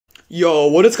Yo,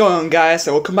 what is going on, guys?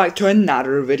 So welcome back to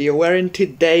another video, where in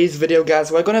today's video,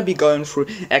 guys, we're gonna be going through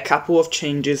a couple of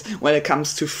changes when it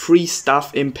comes to free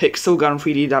stuff in Pixel Gun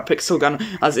 3D that Pixel Gun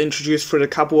has introduced through a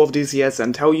couple of these years,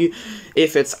 and tell you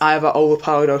if it's either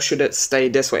overpowered or should it stay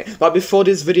this way. But before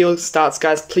this video starts,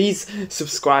 guys, please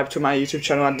subscribe to my YouTube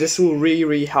channel, and this will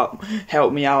really help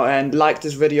me out. And like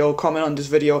this video, comment on this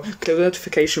video, click the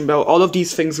notification bell. All of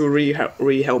these things will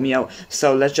really help me out.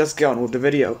 So let's just get on with the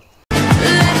video.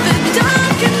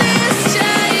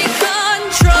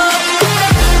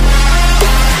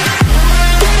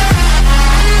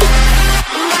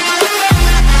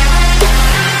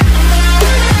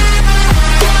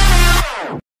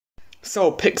 So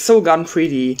Pixel Gun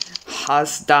 3D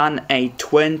has done a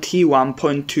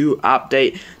 21.2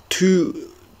 update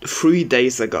 3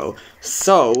 days ago.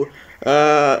 So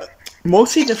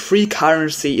mostly the free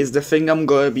currency is the thing I'm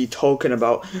going to be talking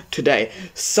about today.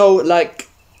 So like,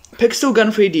 Pixel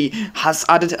Gun 3D has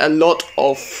added a lot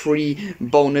of free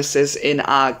bonuses in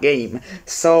our game.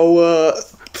 So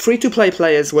free-to-play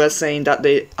players were saying that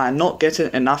they are not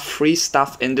getting enough free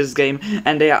stuff in this game,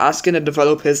 and they are asking the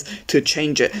developers to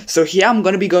change it. So here I'm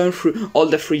going to be going through all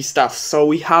the free stuff. So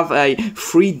we have a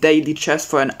free daily chest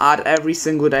for an ad every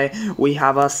single day. We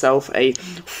have ourselves a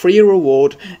free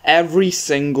reward every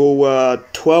single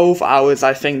 12 hours,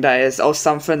 I think that is, or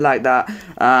something like that.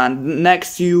 And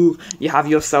next you have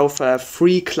yourself a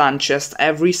free clan chest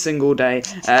every single day,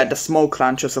 the small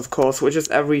clan chest, of course, which is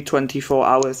every 24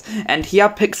 hours. And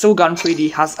here Pixel Gun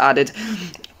 3D has added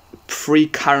free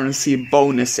currency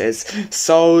bonuses.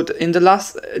 So in the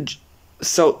last,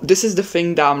 so this is the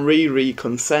thing that I'm really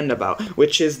concerned about,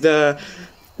 which is the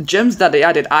gems that they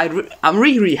added. I'm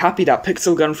really happy that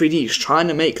Pixel Gun 3D is trying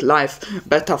to make life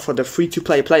better for the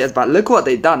free-to-play players, but look what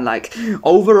they done. Like,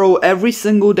 overall, every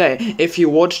single day, if you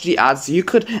watch the ads, you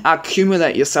could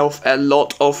accumulate yourself a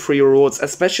lot of free rewards,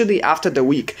 especially after the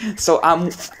week. So I'm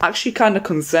actually kind of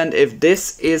concerned if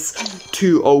this is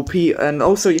too OP. And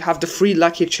also you have the free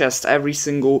lucky chest every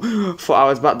single 4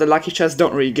 hours, but the lucky chests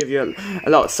don't really give you a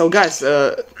lot. So guys,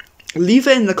 leave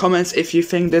it in the comments if you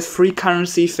think this free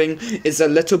currency thing is a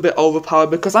little bit overpowered,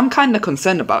 because I'm kind of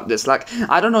concerned about this. Like,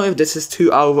 I don't know if this is too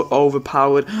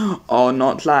overpowered or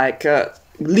not. Like,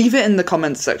 leave it in the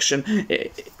comments section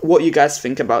what you guys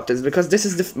think about this, because this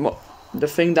is the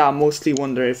thing that I mostly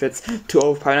wonder if it's too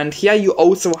overpowered. And here you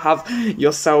also have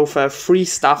yourself free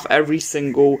stuff every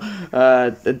single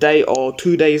day, or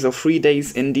 2 days or 3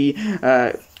 days in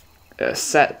the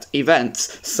set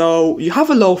events. So you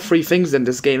have a lot of free things in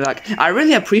this game. Like, I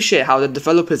really appreciate how the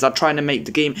developers are trying to make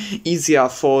the game easier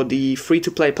for the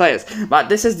free-to-play players, but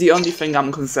this is the only thing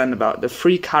I'm concerned about, the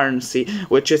free currency,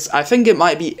 which is, I think it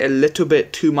might be a little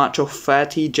bit too much of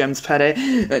 30 gems per day.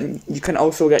 And you can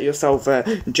also get yourself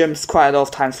gems quite a lot of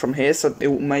times from here, so it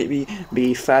will maybe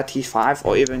be 35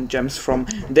 or even gems from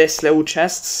this little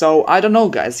chest. So I don't know,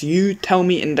 guys, you tell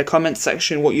me in the comment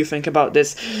section what you think about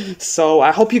this. So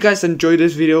I hope you guys enjoy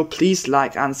this video. Please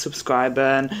like and subscribe,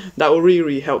 and that will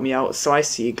really help me out. So I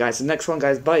see you guys in the next one,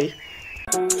 guys. Bye.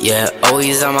 Yeah,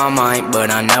 always on my mind,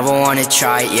 but I never wanna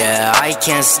try. Yeah, I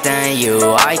can't stand you,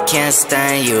 I can't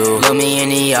stand you. Look me in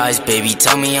the eyes, baby,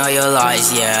 tell me all your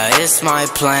lies. Yeah, it's my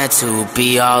plan to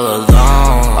be all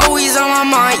alone. Always on my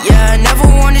mind, yeah, never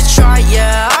wanna try.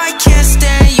 Yeah, I can't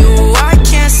stand you, I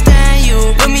can't stand you.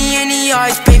 Look me in